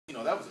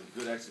that was a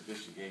good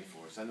exhibition game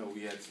for us. I know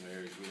we had some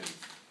areas we didn't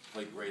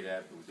play great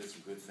at, but we did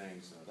some good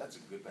things. That's a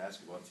good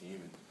basketball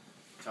team, and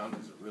Tom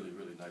does a really,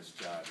 really nice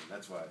job, and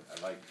that's why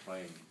I like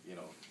playing,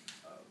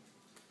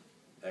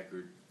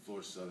 Eckerd,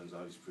 Florida Southern's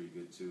always pretty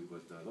good too,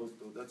 but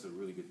that's a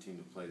really good team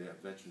to play. They have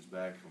veterans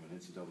back from an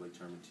NCAA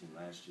tournament team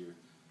last year,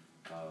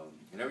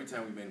 and every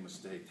time we made a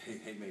mistake,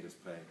 they made us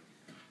pay.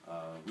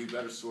 We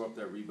better shore up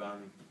that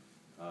rebounding.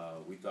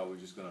 We thought we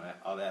were just going to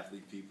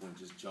out-athlete people and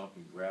just jump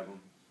and grab them.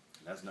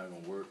 And that's not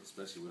going to work,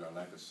 especially with our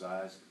lack of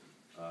size.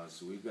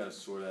 So we've got to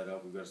shore that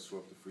up. We've got to shore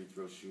up the free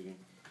throw shooting.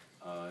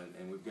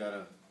 And we've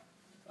got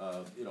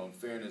to, in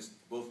fairness,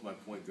 both my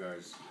point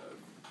guards,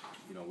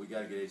 we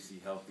got to get AC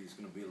healthy. It's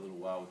going to be a little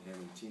while with him.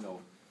 And Tino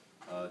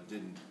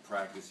didn't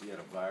practice. He had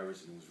a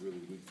virus and was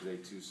really weak today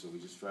too. So we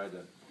just tried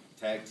to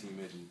tag team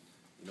it and,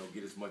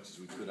 get as much as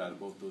we could out of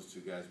both those two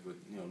guys. But,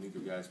 neither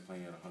guy's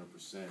playing at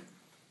 100%.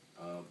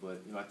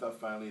 But I thought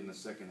finally in the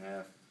second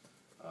half,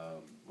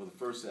 the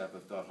first half I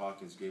thought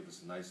Hawkins gave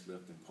us a nice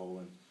lift in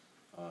Poland.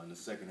 In the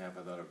second half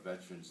I thought our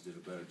veterans did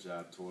a better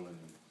job, Torlin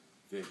and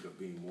Vic, of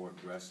being more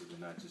aggressive and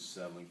not just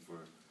settling for,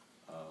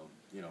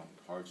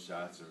 hard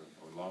shots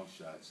or long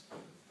shots.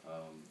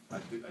 I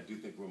do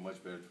think we're a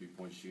much better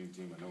three-point shooting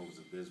team. I know it was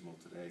abysmal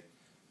today,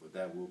 but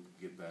that will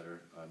get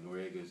better.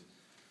 Noriega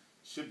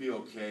should be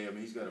okay. I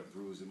mean, he's got a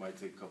bruise. It might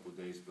take a couple of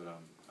days, but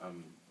I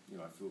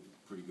feel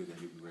pretty good that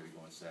he'll be ready to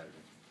go on Saturday.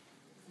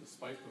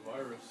 Despite the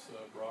virus,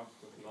 Brock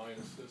with 9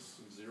 assists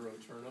and 0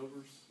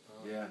 turnovers.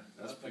 Yeah,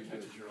 that's pretty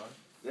good. That catches your eye.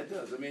 That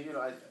does. I mean,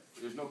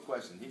 there's no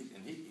question.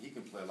 He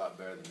can play a lot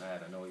better than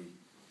that. I know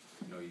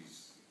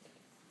his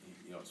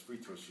free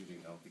throw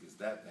shooting, I don't think it's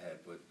that bad,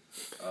 but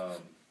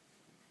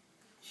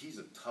he's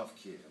a tough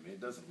kid. I mean, it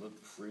doesn't look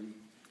pretty,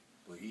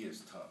 but he is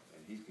tough,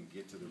 and he can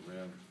get to the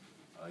rim.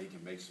 He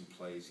can make some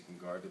plays. He can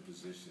guard the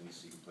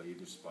positions. He can play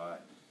either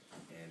spot.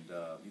 And,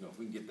 if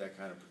we can get that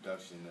kind of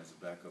production as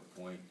a backup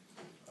point,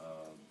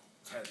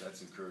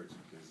 that's encouraging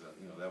because,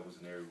 that was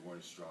an area we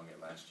weren't as strong at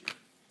last year.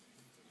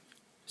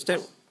 Stan,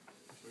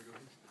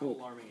 how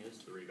alarming is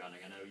the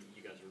rebounding? I know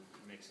you guys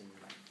are mixing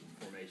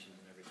formations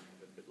and everything,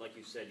 but like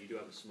you said, you do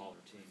have a smaller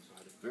team. So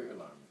very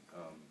alarming.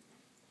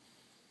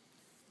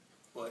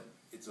 But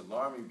it's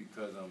alarming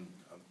because I'm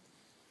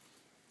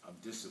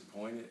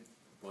disappointed,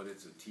 but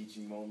it's a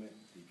teaching moment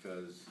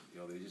because,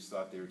 they just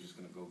thought they were just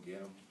going to go get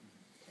them.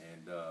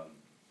 And,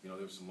 there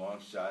were some long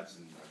shots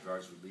and our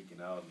guards were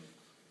leaking out. And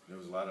there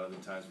was a lot of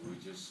other times where we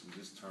just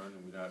turned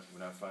and we're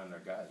not finding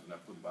our guys. We're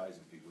not putting bodies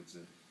in people.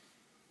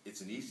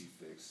 It's an easy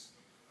fix.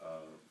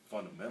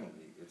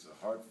 Fundamentally, it's a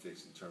hard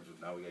fix in terms of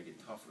now we got to get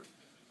tougher.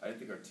 I didn't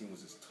think our team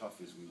was as tough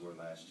as we were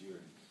last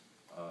year.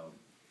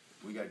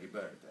 We got to get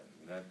better at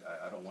that.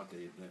 I don't want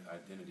the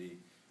identity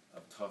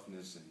of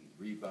toughness and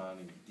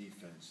rebounding and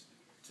defense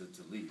to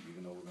leave,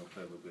 even though we're going to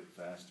play a little bit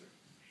faster.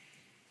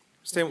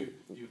 Stan,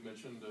 you've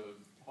mentioned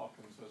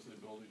Hawkins has the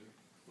ability to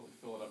really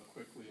fill it up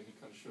quickly, and he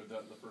kind of showed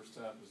that in the first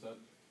half. Is that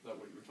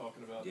what you were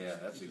talking about? Yeah,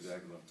 that's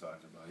exactly what I'm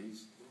talking about.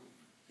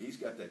 He's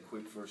got that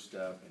quick first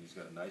step, and he's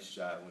got a nice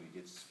shot when he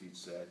gets his feet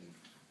set. And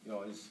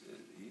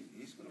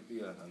he's going to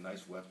be a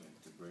nice weapon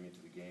to bring into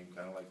the game,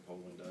 kind of like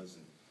Poland does.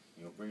 And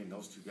bringing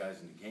those two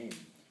guys in the game,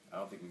 I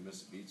don't think we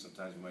miss a beat.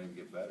 Sometimes we might even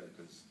get better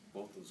because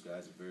both those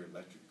guys are very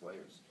electric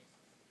players.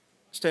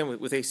 Stan,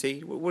 with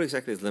AC, what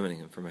exactly is limiting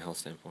him from a health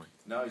standpoint?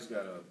 Now he's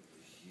got a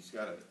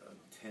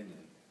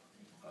tendon.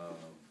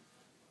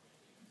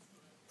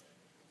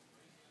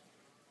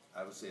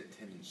 I would say a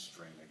tendon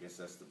strain. I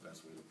guess that's the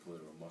best way to put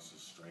it, or a muscle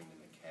strain in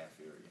the calf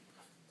area.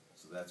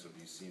 So that's what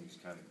you see him. He's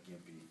kind of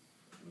gimpy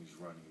when he's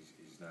running.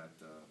 He's not,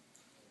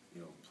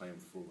 playing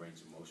full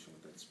range of motion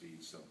with that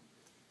speed. So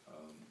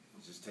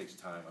it just takes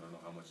time. I don't know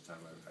how much time.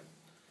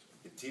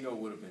 If Tino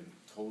would have been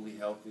totally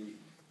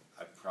healthy,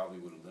 I probably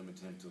would have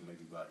limited him to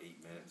maybe about 8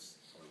 minutes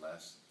or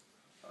less.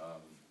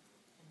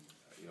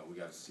 We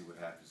got to see what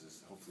happens.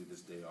 Hopefully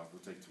this day off,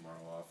 we'll take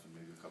tomorrow off, and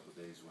maybe a couple of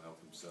days will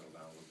help him settle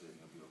down a little bit, and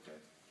he'll be okay.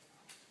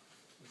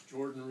 Was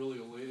Jordan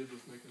really elated with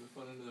making the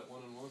fun into that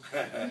one-on-one?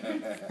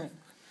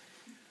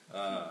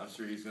 I'm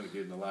sure he's going to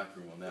get in the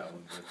locker room on that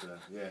one, but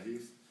yeah,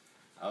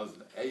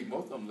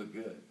 both of them look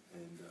good,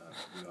 and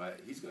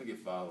he's going to get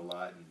fouled a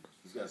lot, and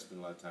he's got to spend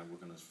a lot of time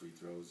working on his free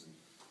throws. And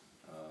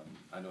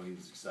I know he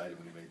was excited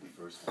when he made the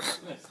first one.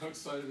 So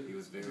excited! He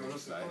was very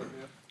excited.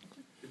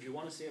 Did you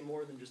want to see him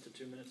more than just the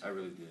 2 minutes? I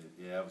really did.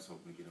 Yeah, I was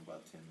hoping to get him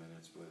about 10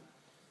 minutes, but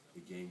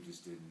the game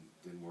just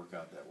didn't work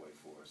out that way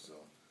for us. So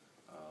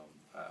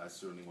I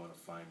certainly want to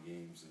find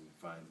games and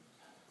find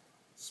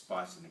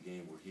spots in the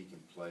game where he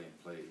can play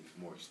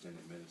more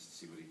extended minutes to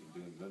see what he can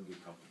do, and let him get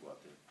comfortable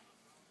out there.